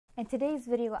In today's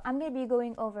video, I'm going to be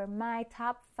going over my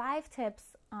top 5 tips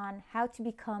on how to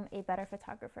become a better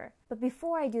photographer. But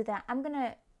before I do that, I'm going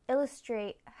to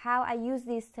illustrate how I use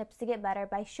these tips to get better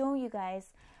by showing you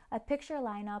guys a picture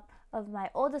lineup of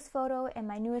my oldest photo and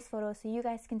my newest photo so you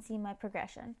guys can see my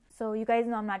progression. So you guys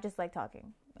know I'm not just like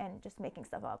talking and just making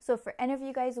stuff up. So for any of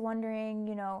you guys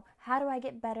wondering, how do I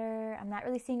get better? I'm not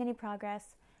really seeing any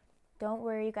progress. Don't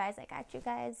worry, you guys. I got you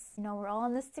guys. We're all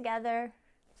in this together.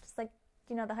 Just like,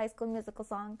 the High School Musical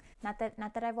song. Not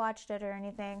that I've watched it or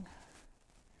anything.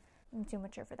 I'm too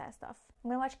mature for that stuff. I'm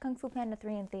gonna watch Kung Fu Panda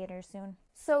 3 in theaters soon.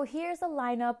 So here's a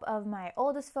lineup of my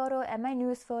oldest photo and my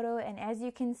newest photo, and as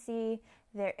you can see,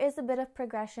 there is a bit of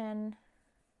progression.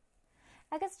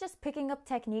 I guess just picking up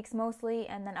techniques mostly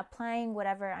and then applying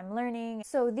whatever I'm learning.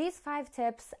 So these 5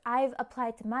 tips I've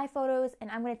applied to my photos, and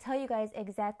I'm gonna tell you guys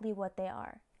exactly what they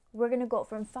are. We're gonna go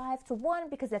from 5 to 1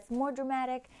 because that's more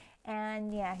dramatic,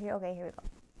 and yeah, here we go.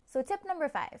 So tip number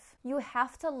 5, you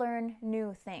have to learn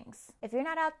new things. If you're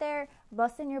not out there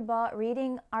busting your butt,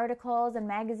 reading articles and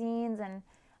magazines and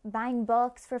buying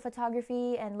books for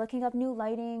photography and looking up new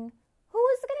lighting, who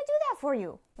is gonna do that for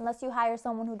you? Unless you hire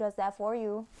someone who does that for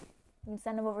you. You can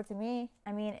send them over to me.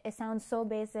 I mean, it sounds so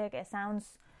basic, it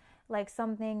sounds like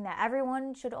something that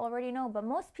everyone should already know, but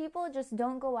most people just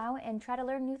don't go out and try to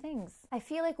learn new things. I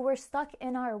feel like we're stuck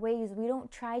in our ways. We don't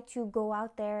try to go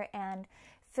out there and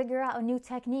figure out a new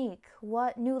technique.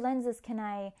 What new lenses can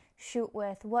I shoot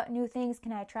with? What new things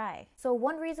can I try? So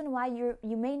one reason why you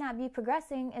may not be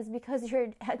progressing is because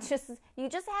you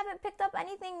just haven't picked up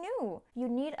anything new. You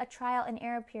need a trial and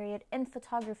error period in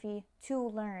photography to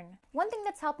learn. One thing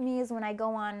that's helped me is when I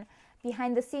go on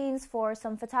behind the scenes for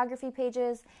some photography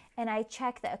pages and I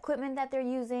check the equipment that they're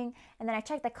using, and then I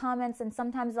check the comments, and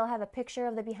sometimes they'll have a picture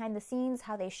of the behind the scenes,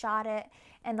 how they shot it,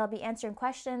 and they'll be answering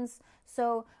questions.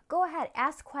 So go ahead,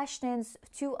 ask questions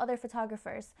to other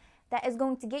photographers. That is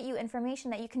going to get you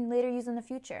information that you can later use in the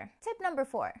future. Tip number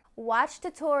 4, watch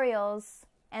tutorials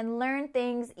and learn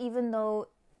things even though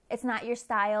it's not your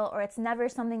style or it's never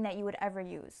something that you would ever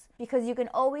use, because you can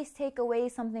always take away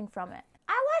something from it.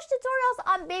 I watch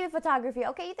tutorials on baby photography.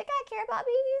 Okay, you think I care about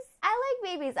babies? I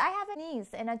like babies. I have a niece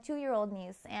and a 2-year-old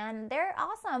niece, and they're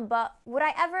awesome, but would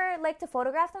I ever like to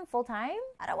photograph them full time?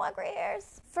 I don't want gray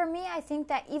hairs. For me, I think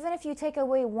that even if you take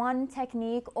away one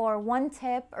technique or one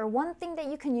tip or one thing that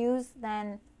you can use,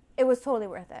 then it was totally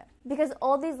worth it, because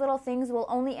all these little things will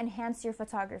only enhance your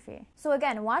photography. So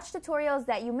again, watch tutorials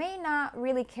that you may not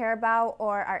really care about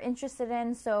or are interested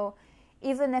in. So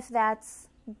even if that's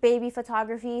baby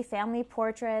photography, family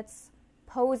portraits,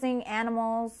 posing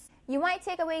animals, you might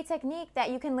take away a technique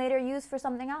that you can later use for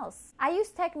something else. I use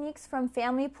techniques from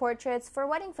family portraits for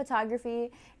wedding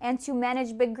photography and to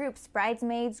manage big groups,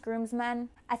 bridesmaids, groomsmen.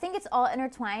 I think it's all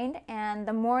intertwined, and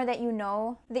the more that you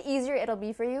know, the easier it'll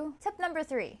be for you. Tip number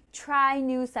 3, try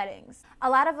new settings. A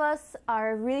lot of us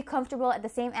are really comfortable at the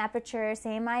same aperture,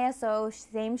 same ISO,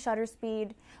 same shutter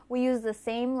speed. We use the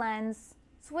same lens.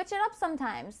 Switch it up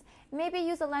sometimes. Maybe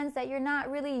use a lens that you're not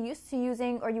really used to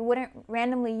using or you wouldn't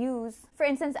randomly use. For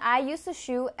instance, I used to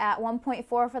shoot at 1.4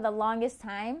 for the longest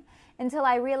time until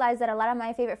I realized that a lot of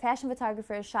my favorite fashion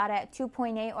photographers shot at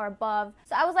 2.8 or above.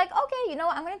 So I was like, okay, you know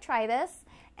what, I'm gonna try this.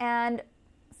 And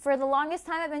for the longest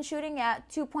time, I've been shooting at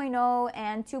 2.0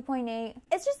 and 2.8.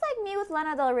 It's just like me with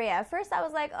Lana Del Rey. At first, I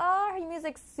was like, oh, her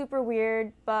music's super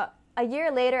weird, but a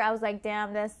year later, I was like,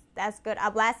 damn, that's good.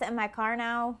 I'll blast it in my car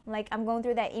now. Like, I'm going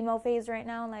through that emo phase right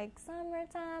now, like,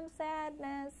 summertime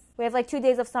sadness. We have like 2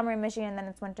 days of summer in Michigan, and then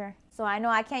it's winter. So I know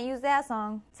I can't use that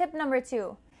song. Tip number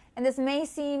 2, and this may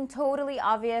seem totally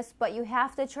obvious, but you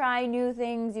have to try new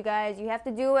things, you guys. You have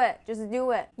to do it. Just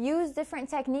do it. Use different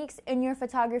techniques in your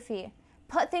photography.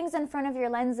 Put things in front of your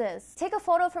lenses. Take a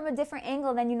photo from a different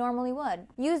angle than you normally would.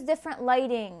 Use different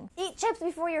lighting. Eat chips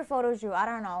before your photo shoot. I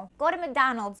don't know. Go to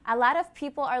McDonald's. A lot of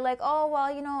people are like, oh,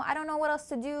 well, I don't know what else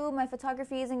to do. My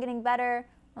photography isn't getting better.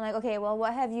 I'm like, okay, well,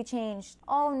 what have you changed?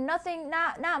 Oh, nothing,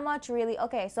 not much really.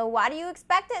 Okay, so why do you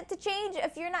expect it to change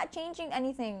if you're not changing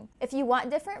anything? If you want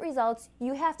different results,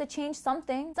 you have to change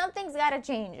something. Something's gotta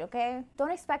change, okay?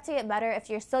 Don't expect to get better if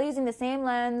you're still using the same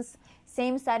lens,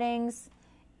 same settings,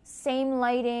 same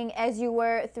lighting as you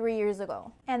were 3 years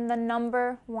ago. And the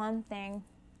number 1 thing,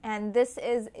 and this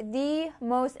is the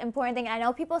most important thing, I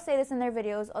know people say this in their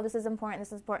videos, oh, this is important,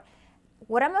 this is important.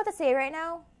 What I'm about to say right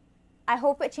now, I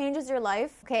hope it changes your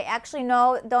life. Okay, actually,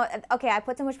 no, don't. Okay, I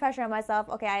put too much pressure on myself.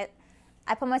 Okay,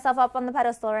 I put myself up on the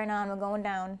pedestal right now, I'm going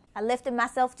down. I lifted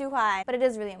myself too high. But it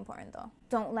is really important though.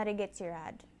 Don't let it get to your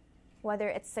head. Whether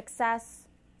it's success,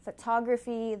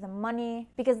 photography, the money,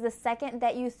 because the second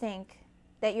that you think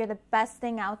that you're the best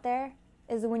thing out there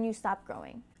is when you stop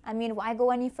growing. I mean, why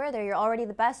go any further? You're already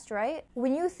the best, right?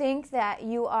 When you think that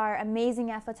you are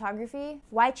amazing at photography,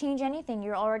 why change anything?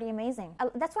 You're already amazing.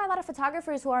 That's why a lot of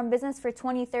photographers who are in business for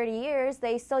 20, 30 years,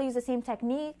 they still use the same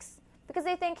techniques because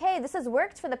they think, hey, this has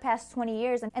worked for the past 20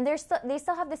 years, and they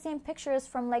still have the same pictures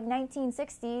from like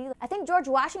 1960. I think George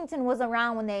Washington was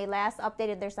around when they last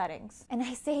updated their settings. And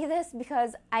I say this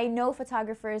because I know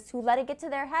photographers who let it get to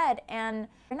their head, and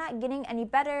they're not getting any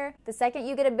better. The second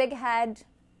you get a big head,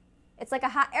 it's like a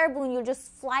hot air balloon. You'll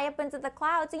just fly up into the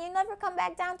clouds and you never come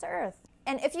back down to earth.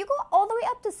 And if you go all the way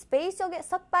up to space, you'll get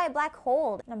sucked by a black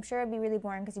hole. And I'm sure it'd be really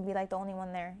boring because you'd be like the only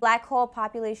one there. Black hole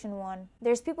population 1.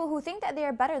 There's people who think that they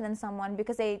are better than someone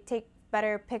because they take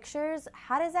better pictures.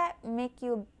 How does that make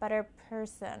you a better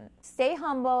person? Stay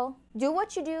humble, do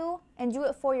what you do, and do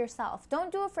it for yourself.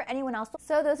 Don't do it for anyone else.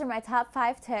 So those are my top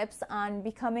 5 tips on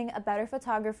becoming a better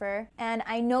photographer. And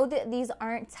I know that these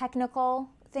aren't technical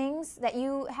things that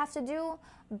you have to do,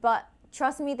 but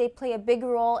trust me, they play a big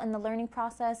role in the learning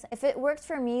process. If it worked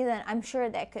for me, then I'm sure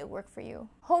that could work for you.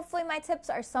 Hopefully my tips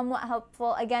are somewhat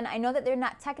helpful. Again, I know that they're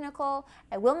not technical.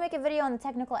 I will make a video on the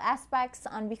technical aspects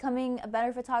on becoming a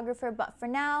better photographer, but for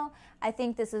now, I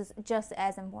think this is just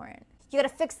as important. You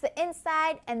gotta fix the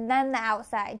inside and then the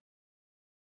outside.